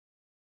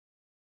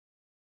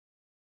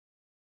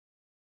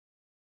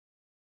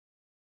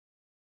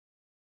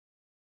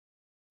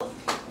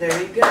There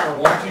you go.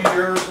 20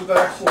 years of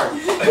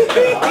excellence.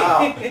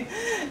 Wow.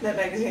 That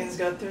magazines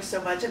go through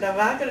so much, and I'm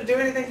not going to do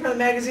anything for the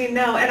magazine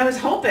now. And I was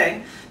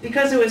hoping,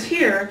 because it was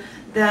here,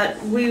 that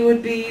we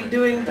would be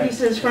doing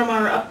pieces from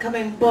our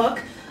upcoming book,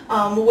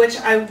 which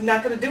I'm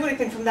not going to do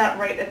anything from that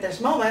right at this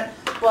moment.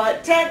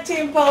 But tag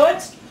team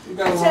poets.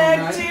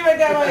 Tag team, I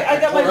got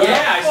my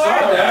yeah, I saw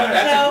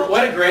that.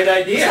 What a great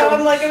idea. So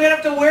I'm like, I'm gonna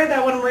have to wear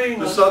that when I'm reading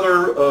this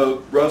other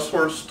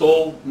wrestler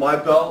stole my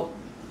belt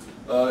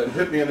and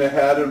hit me in the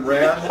head and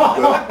ran.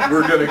 But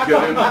we're going to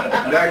get him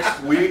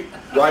next week,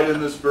 right in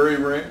this very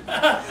ring.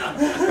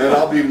 And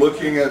I'll be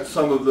looking at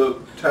some of the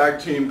tag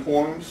team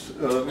poems.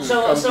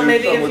 So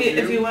maybe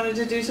if you wanted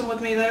to do some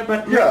with me there,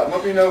 but yeah,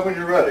 let me know when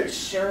you're ready.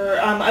 Sure.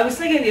 I was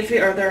thinking,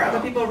 are there other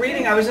people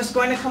reading? I was just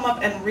going to come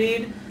up and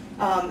read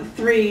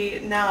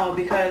 3 now,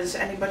 because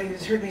anybody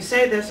who's heard me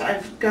say this,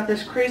 I've got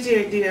this crazy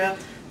idea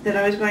that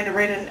I was going to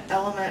write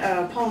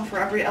a poem for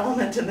every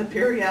element in the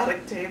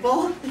periodic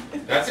table.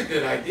 That's a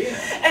good idea.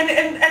 And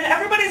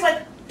everybody's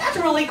like, that's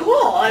really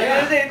cool.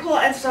 Yeah. Cool.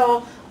 And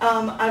so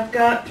I've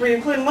got 3,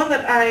 including one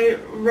that I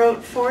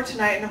wrote for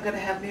tonight, and I'm going to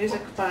have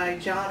music by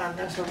John on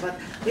this one. But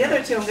the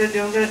other 2 I'm going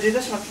to do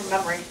this one from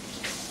memory.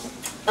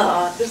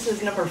 This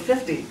is number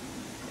 50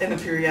 in the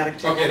periodic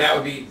table. Okay, that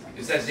would be,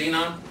 is that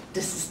Xenon?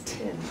 This is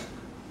 10.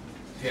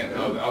 10,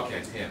 oh,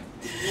 okay, 10.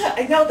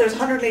 I know there's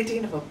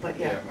 118 of them, but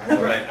yeah.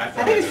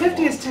 I think it's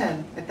 50 is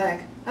 10, I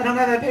think. I don't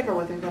have that paper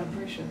with me, but I'm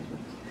pretty sure.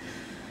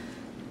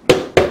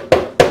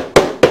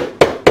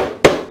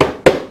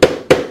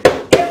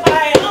 If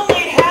I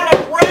only had a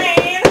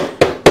brain,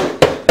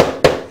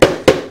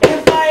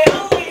 if I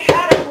only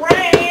had a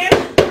brain,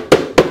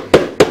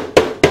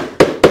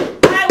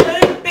 I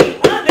would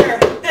be under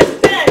this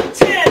thin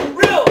tin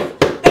roof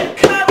that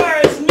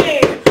covers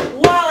me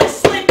while I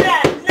sleep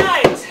at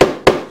night.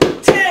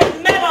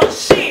 Tin metal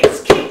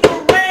sheets keep the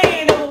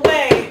rain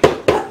away,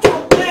 but the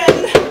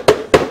wind,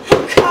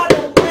 I'm caught a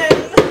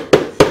wind.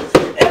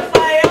 If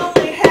I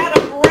only had a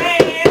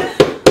brain,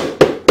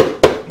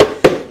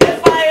 if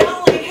I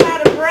only had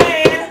a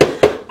brain,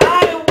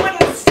 I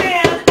wouldn't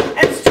stand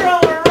and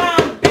stroll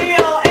around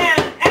Beale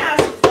and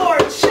ask for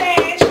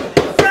change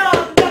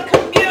from the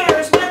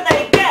commuters when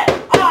they get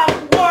off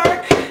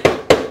work.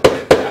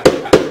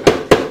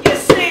 You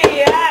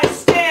see, I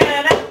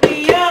stand at the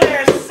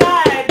other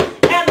side,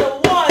 and the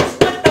ones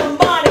with the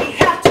money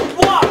have to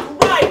walk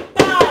right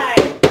by.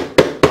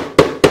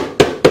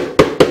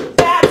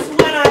 That's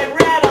when I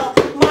rattle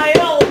my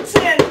old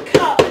tin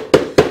cup,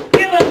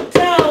 give them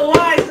dough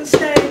eyes and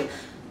say,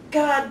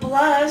 God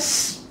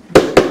bless.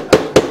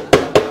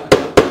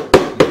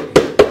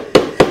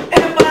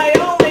 If I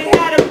only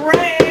had a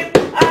brain,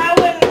 I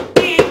wouldn't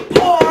be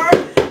poor,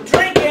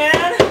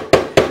 drinking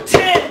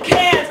tin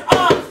cans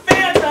of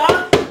Fanta,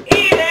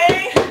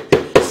 eating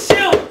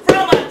soup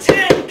from a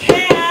tin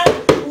can,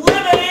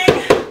 living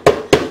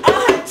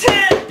on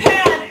Tin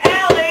Pan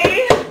Alley.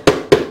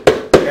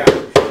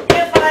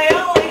 If I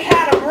only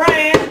had a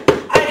brain,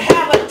 I'd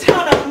have a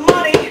ton of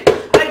money.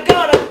 I'd go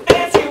to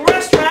fancy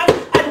restaurants,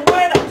 I'd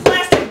wear the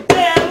plastic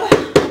bib.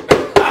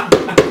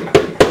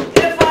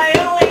 If I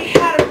only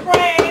had a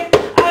brain,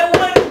 I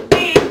wouldn't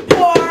be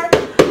poor,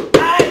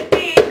 I'd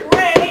be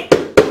great.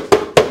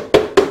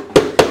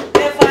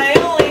 If I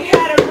only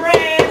had a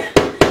brain,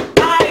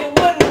 I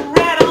wouldn't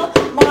rattle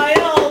my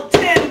old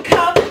tin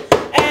cup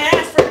and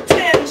ask for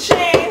tin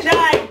change.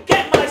 I'd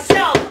get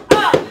myself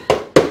up.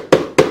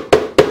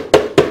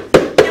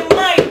 You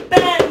might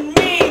bend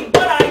me,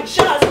 but I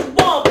just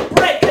won't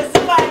break, 'cause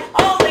if I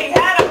only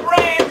had a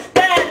brain,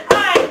 then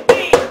I'd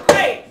be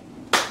great.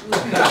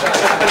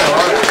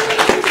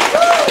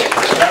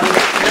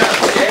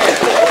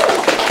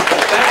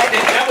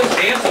 That was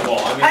danceable.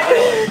 I mean,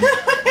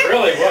 it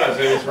really was.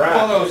 It was rap.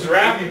 Well, it was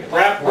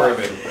rap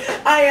worthy.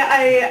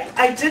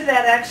 I did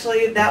that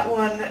actually, that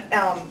one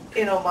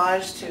in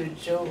homage to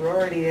Joe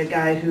Rorty, a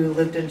guy who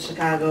lived in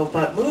Chicago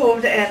but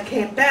moved and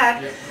came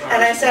back,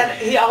 and I said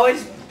he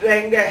always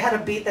had a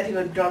beat that he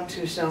would drum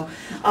to, so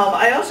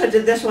I also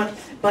did this one,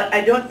 but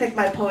I don't think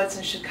my poets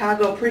in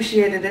Chicago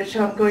appreciated it,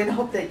 so I'm going to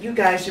hope that you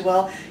guys do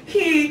well.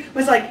 He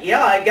was like,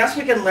 yeah, I guess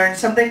we can learn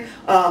something.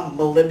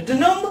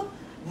 Molybdenum?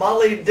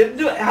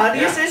 Molybdenum? How do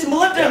you say it's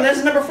molybdenum? This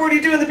is number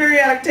 42 in the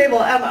periodic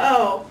table,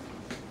 M-O.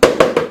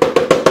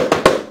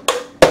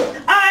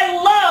 I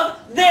love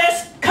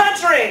this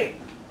country.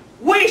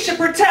 We should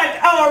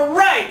protect our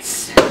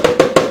rights.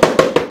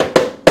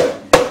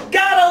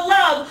 Gotta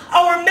love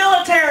our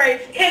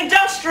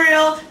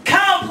military-industrial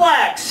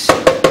complex.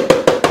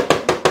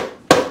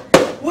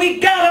 We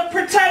gotta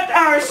protect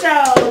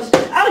ourselves.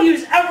 I'll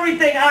use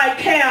everything I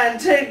can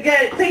to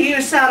get the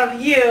use out of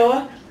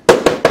you.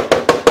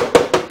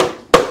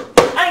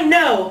 I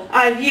know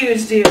I've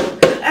used you,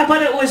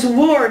 but it was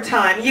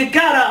wartime. You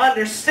gotta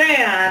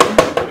understand.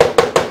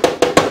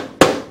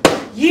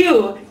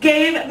 You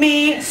gave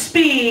me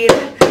speed.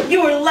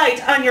 You were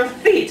light on your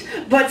feet,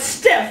 but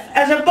stiff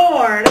as a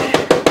board.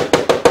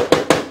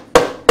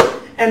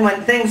 And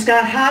when things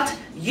got hot,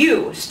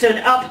 you stood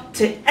up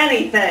to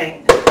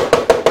anything.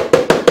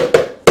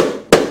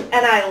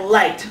 and I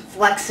liked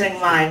flexing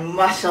my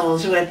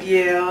muscles with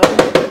you.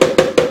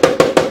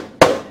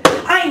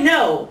 I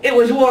know it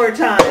was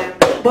wartime,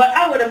 but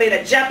I would have made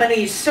a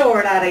Japanese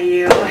sword out of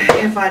you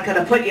if I could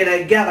have put you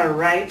together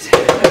right.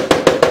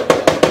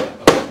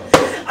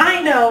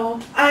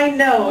 I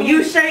know,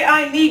 you say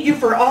I need you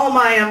for all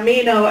my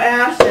amino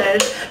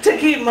acids to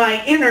keep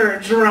my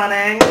innards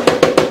running.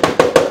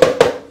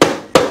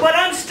 But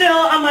I'm still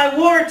on my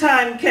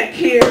wartime kick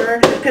here,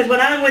 because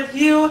when I'm with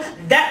you,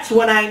 that's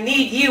when I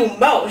need you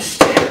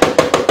most.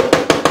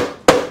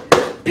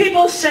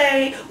 People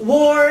say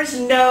war's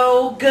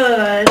no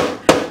good,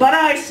 but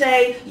I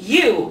say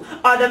you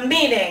are the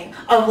meaning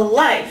of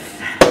life.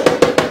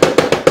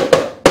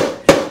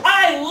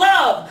 I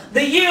love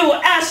the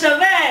US of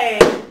A,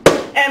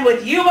 and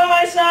with you by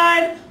my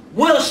side,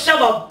 we'll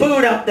shove a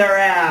boot up their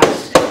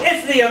ass.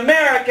 It's the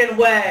American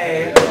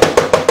way.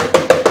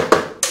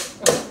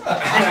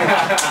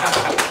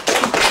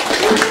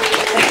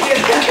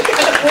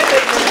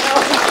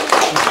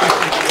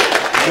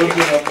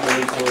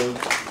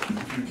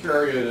 If you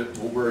carry it, it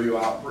will wear you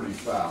out pretty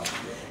fast.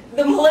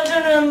 The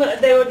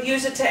molybdenum, they would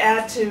use it to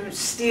add to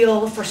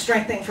steel for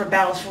strengthening for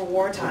battles for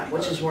wartime,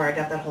 which is where I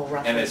got that whole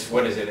reference. And it's,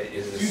 what is it?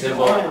 Is it a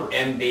symbol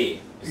MB?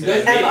 Is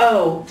it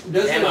MO.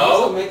 Does it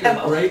also make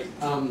a great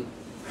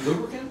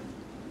lubricant?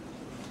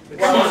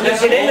 Well, you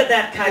get into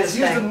that kind of It's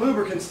used in thing.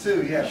 lubricants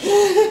too, yes. So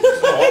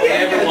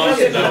everyone wants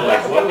to know,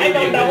 like, what would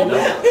I you don't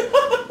know?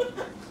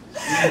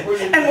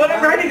 And what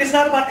I'm writing is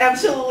not about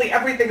absolutely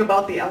everything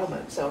about the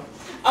element, so.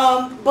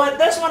 But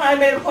this one I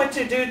made a point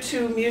to do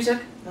to music.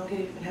 I'll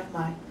even have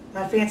my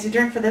fancy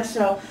drink for this,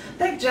 so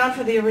thank John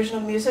for the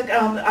original music.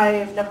 I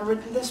have never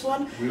written this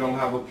one. We don't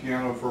have a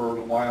piano for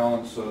the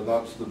violin, so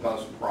that's the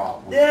best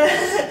prop.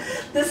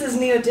 This is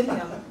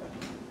neodymium.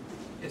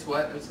 It's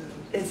what?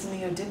 It's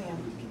neodymium.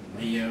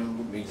 Neo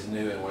means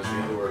new, and what's the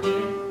other word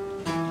mean?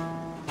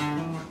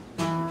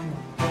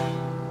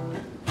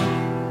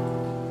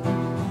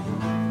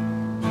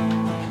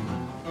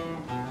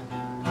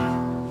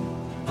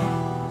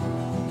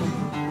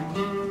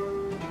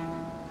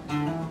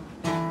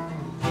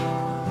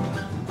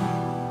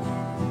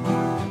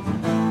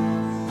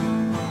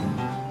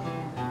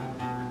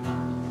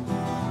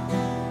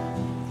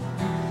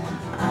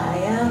 I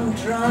am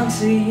drawn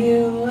to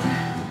you.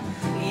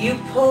 You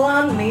pull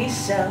on me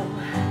so.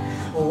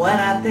 When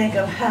I think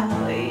of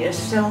how you're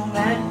so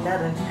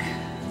magnetic,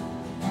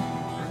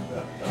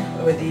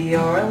 with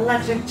your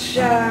electric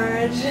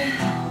charge,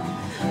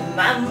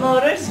 my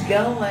motor's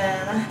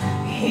going.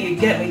 You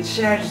get me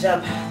charged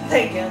up,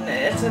 thinking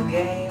it's a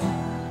game.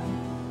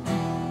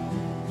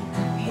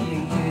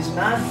 You use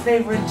my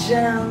favorite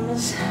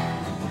gems,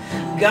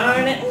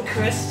 garnet and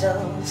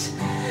crystals,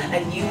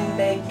 and you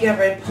make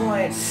every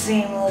point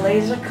seem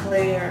laser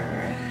clear.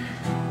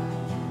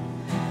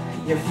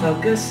 Your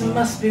focus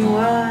must be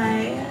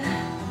why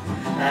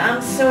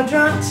I'm so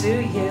drawn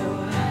to you.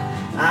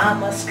 I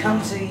must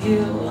come to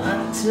you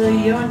until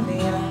you're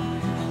near.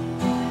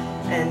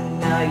 And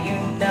now you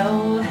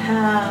know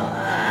how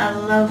I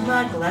love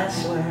my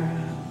glassware.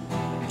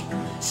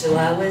 So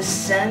I was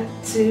sent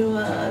to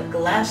a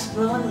glass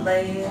blowing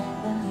lathe,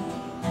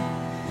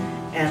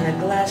 and the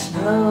glass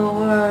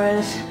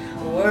blowers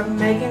were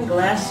making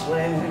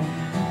glassware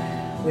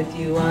with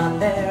you on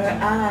their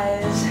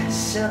eyes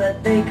so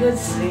that they could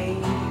see.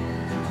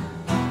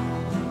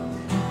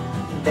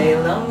 They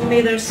loaned me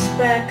their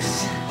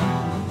specs,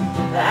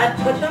 I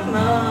put them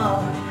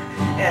on,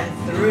 and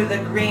through the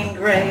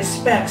green-gray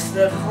specks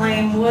the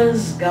flame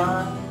was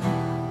gone.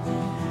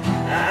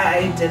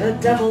 I did a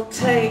double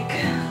take,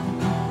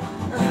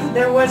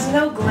 there was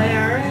no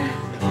glare,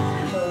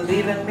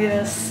 leaving me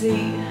to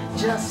see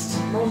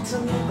just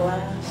molten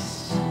glass.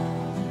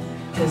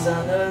 'Cause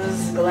on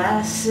those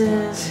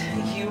glasses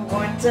you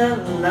weren't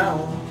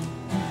alone.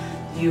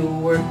 You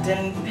worked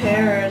in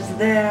pairs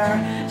there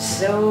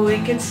so we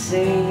could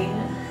see.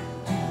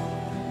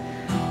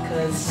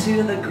 'Cause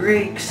to the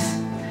Greeks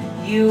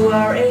you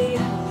are a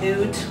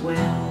new twin,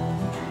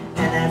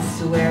 and I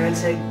swear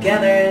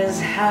together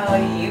is how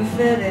you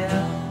fit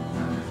in.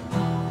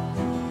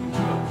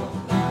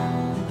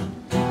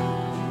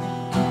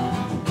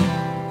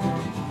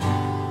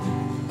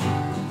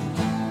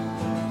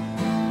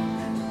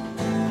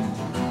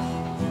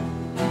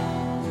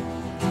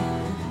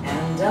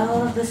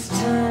 All of this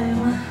time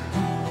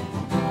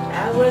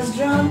I was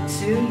drawn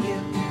to you,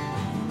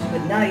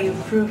 but now you've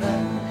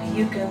proven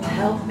you can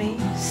help me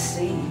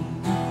see